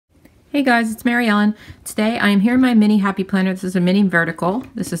Hey guys, it's Mary Ellen. Today I am here in my mini happy planner. This is a mini vertical.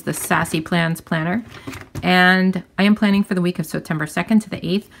 This is the Sassy Plans planner. And I am planning for the week of September 2nd to the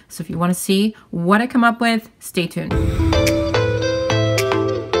 8th. So if you want to see what I come up with, stay tuned.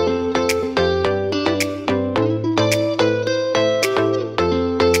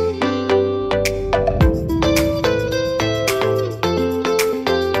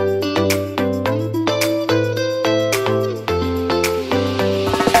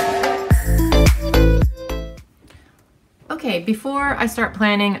 Okay, before I start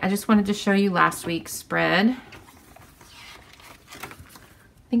planning, I just wanted to show you last week's spread. I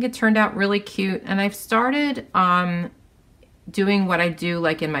think it turned out really cute, and I've started doing what I do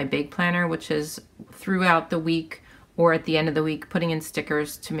like in my big planner, which is throughout the week or at the end of the week putting in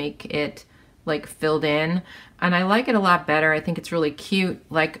stickers to make it like filled in, and I like it a lot better. I think it's really cute.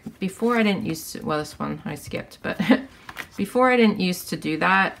 Like before I didn't use to, well, this one I skipped, but before I didn't used to do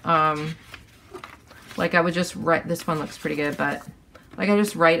that. Like I would just write, this one looks pretty good, but like I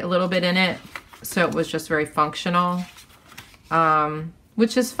just write a little bit in it, so it was just very functional,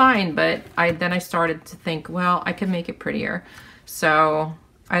 which is fine, but then I started to think, well, I could make it prettier. So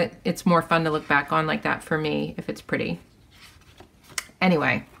it's more fun to look back on like that for me if it's pretty.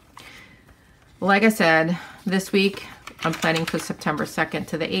 Anyway, like I said, this week I'm planning for September 2nd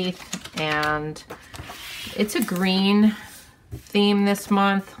to the 8th, and it's a green theme this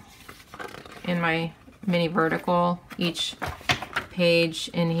month in my mini vertical. Each page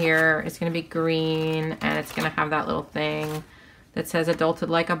in here is going to be green, and it's going to have that little thing that says adulted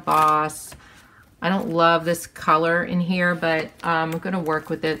like a boss. I don't love this color in here, but I'm going to work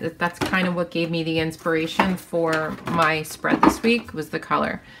with it. That's kind of what gave me the inspiration for my spread this week, was the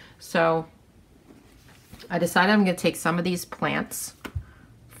color. So I decided I'm going to take some of these plants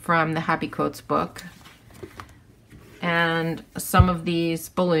from the Happy Quotes book and some of these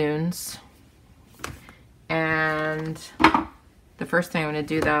balloons. And the first thing I'm going to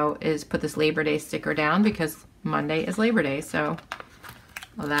do though is put this Labor Day sticker down, because Monday is Labor Day, so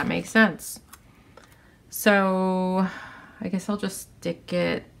well, that makes sense. So I guess I'll just stick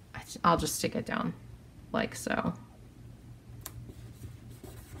it down like so.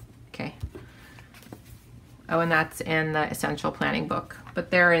 Okay. Oh, and that's in the Essential Planning book, but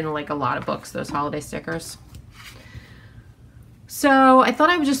they're in like a lot of books, those holiday stickers. So I thought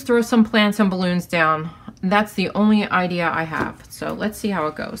I would just throw some plants and balloons down. That's the only idea I have. So let's see how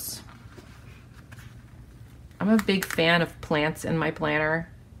it goes. I'm a big fan of plants in my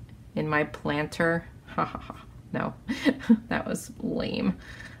planner, in my planter. No, that was lame.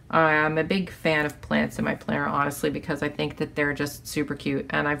 I'm a big fan of plants in my planner, honestly, because I think that they're just super cute.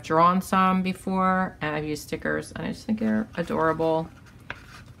 And I've drawn some before, and I've used stickers, and I just think they're adorable.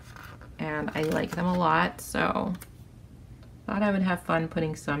 And I like them a lot, so thought I would have fun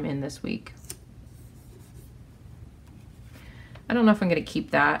putting some in this week. I don't know if I'm going to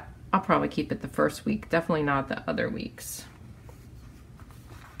keep that. I'll probably keep it the first week, definitely not the other weeks.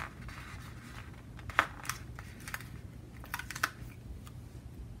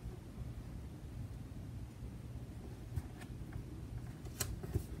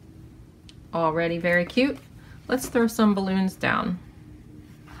 Already very cute. Let's throw some balloons down.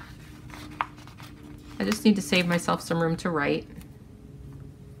 I just need to save myself some room to write.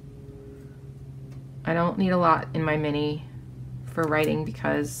 I don't need a lot in my mini for writing,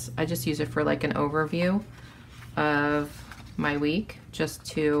 because I just use it for like an overview of my week, just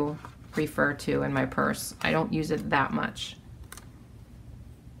to refer to in my purse. I don't use it that much.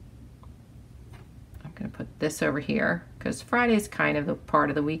 I'm gonna put this over here because Friday's kind of the part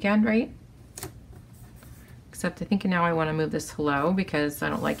of the weekend, right? Except I think now I want to move this hello, because I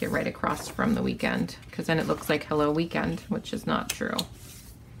don't like it right across from the weekend, because then it looks like hello weekend, which is not true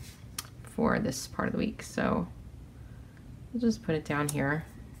for this part of the week. So we'll just put it down here,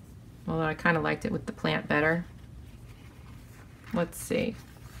 although I kind of liked it with the plant better. Let's see,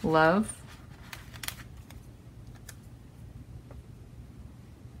 love.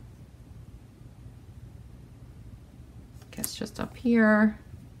 Guess just up here.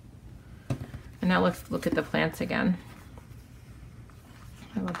 And now let's look at the plants again.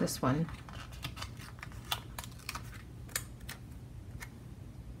 How about this one?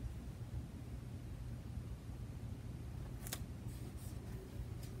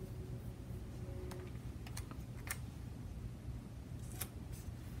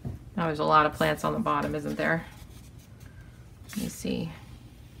 Now there's a lot of plants on the bottom, isn't there? Let me see.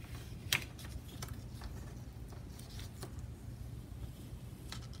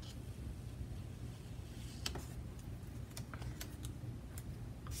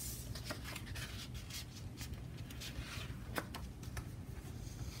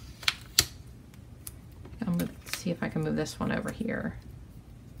 see if I can move this one over here.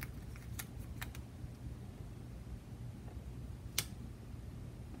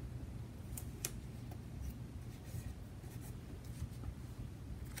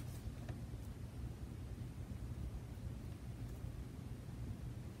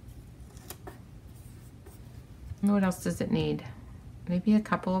 What else does it need? Maybe a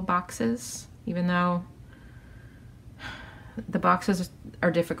couple of boxes, even though the boxes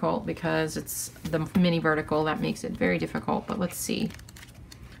are difficult because it's the mini vertical that makes it very difficult, but let's see.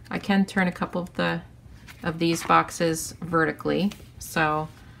 I can turn a couple of these boxes vertically, so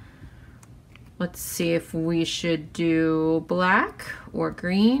let's see if we should do black or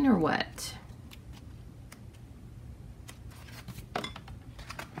green or what.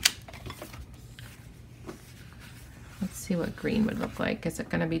 Let's see what green would look like. Is it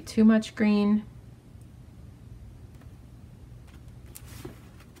going to be too much green?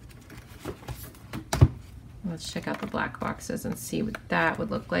 Let's check out the black boxes and see what that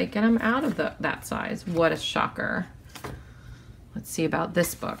would look like. And I'm out of that size. What a shocker. Let's see about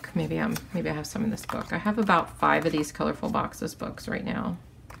this book. Maybe I have some in this book. I have about 5 of these colorful boxes books right now.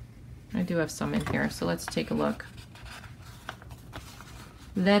 I do have some in here, so let's take a look.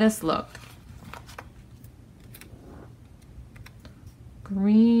 Let us look.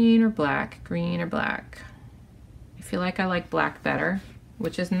 Green or black, green or black. I feel like I like black better,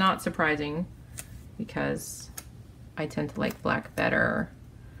 which is not surprising because I tend to like black better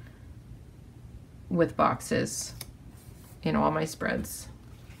with boxes in all my spreads.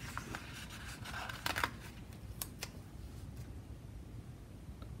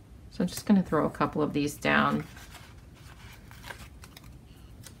 So I'm just going to throw a couple of these down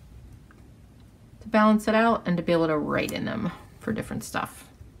to balance it out and to be able to write in them for different stuff.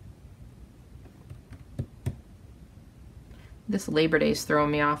 This Labor Day is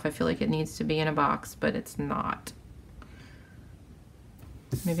throwing me off. I feel like it needs to be in a box, but it's not.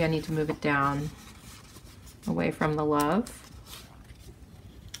 Maybe I need to move it down away from the love.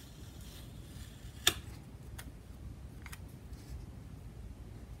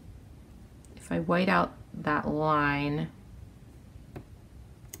 If I white out that line,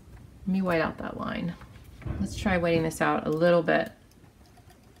 let me white out that line. Let's try whiting this out a little bit.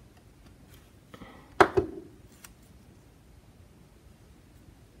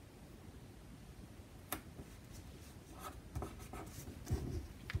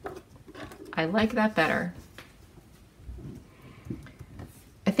 I like that better.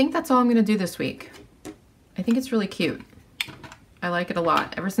 I think that's all I'm going to do this week. I think it's really cute. I like it a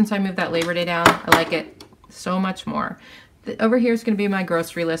lot. Ever since I moved that Labor Day down, I like it so much more. Over here is going to be my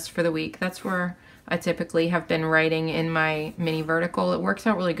grocery list for the week. That's where I typically have been writing in my mini vertical. It works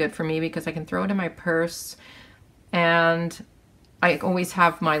out really good for me because I can throw it in my purse and I always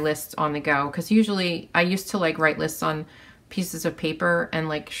have my lists on the go, because usually I used to like write lists on pieces of paper and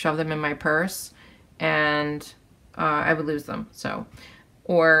like shove them in my purse and I would lose them. So,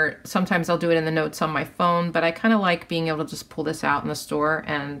 or sometimes I'll do it in the notes on my phone, but I kind of like being able to just pull this out in the store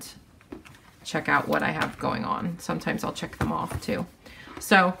and check out what I have going on. Sometimes I'll check them off too.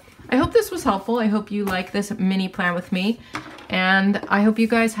 So I hope this was helpful. I hope you like this mini plan with me, and I hope you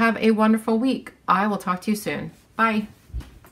guys have a wonderful week. I will talk to you soon. Bye.